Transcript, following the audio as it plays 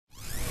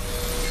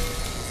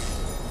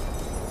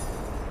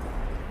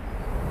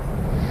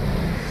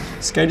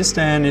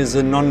Skateistan is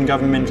a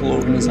non-governmental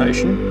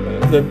organisation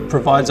that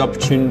provides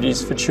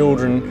opportunities for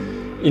children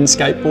in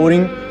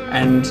skateboarding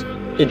and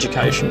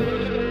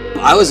education.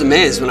 I was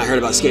amazed when I heard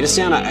about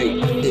Skateistan.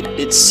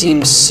 It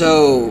seemed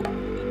so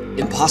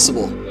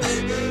impossible,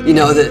 you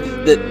know,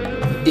 that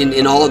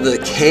in all of the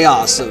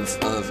chaos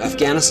of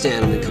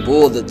Afghanistan and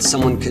Kabul, that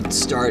someone could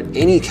start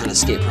any kind of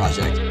skate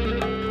project.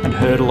 I'd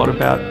heard a lot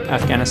about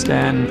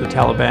Afghanistan. The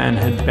Taliban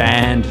had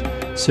banned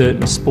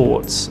certain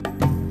sports.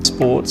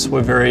 Sports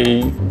were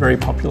very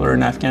popular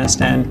in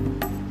Afghanistan,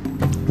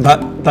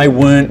 but they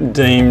weren't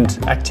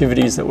deemed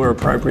activities that were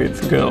appropriate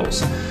for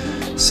girls.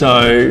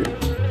 So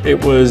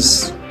it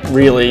was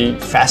really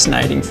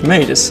fascinating for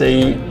me to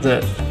see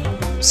that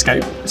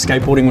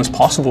skateboarding was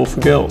possible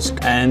for girls,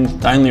 and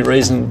the only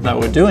reason they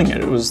were doing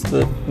it was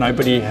that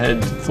nobody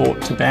had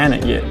thought to ban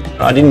it yet.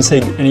 I didn't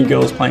see any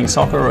girls playing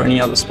soccer or any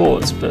other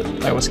sports, but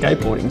they were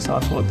skateboarding, so I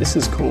thought, this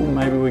is cool,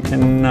 maybe we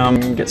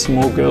can get some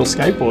more girls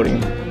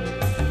skateboarding.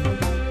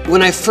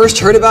 When I first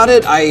heard about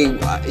it, I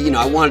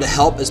wanted to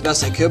help as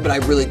best I could, but I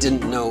really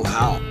didn't know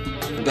how.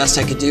 The best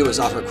I could do was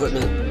offer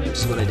equipment, which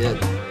is what I did.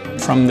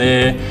 From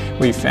there,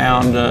 we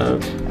found a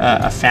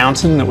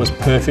fountain that was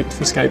perfect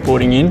for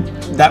skateboarding in.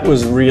 That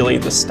was really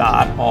the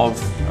start of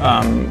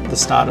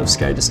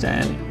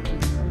Skateistan.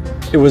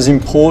 It was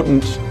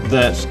important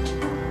that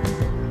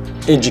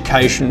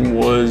education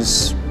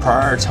was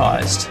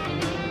prioritised.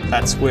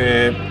 That's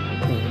where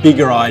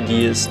bigger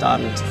ideas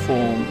started to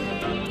form.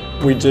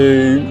 We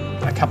do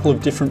a couple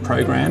of different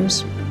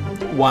programs.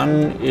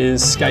 One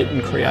is Skate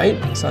and Create,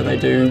 so they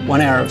do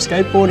 1 hour of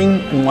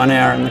skateboarding and 1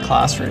 hour in the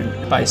classroom,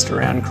 based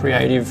around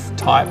creative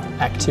type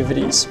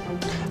activities.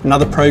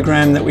 Another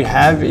program that we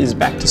have is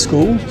Back to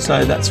School,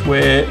 so that's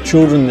where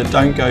children that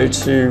don't go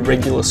to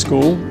regular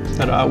school,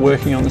 that are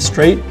working on the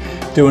street,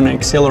 do an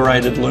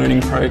accelerated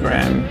learning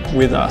program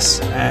with us,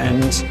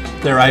 and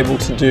they're able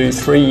to do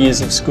 3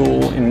 years of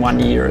school in 1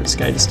 year at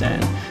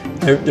Skateistan.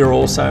 They're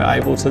also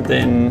able to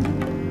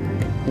then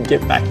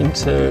get back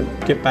into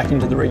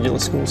the regular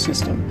school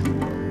system.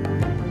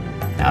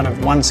 Out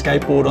of one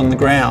skateboard on the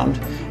ground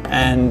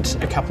and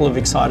a couple of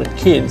excited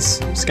kids,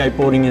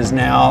 skateboarding is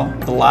now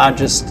the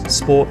largest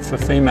sport for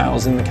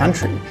females in the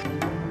country.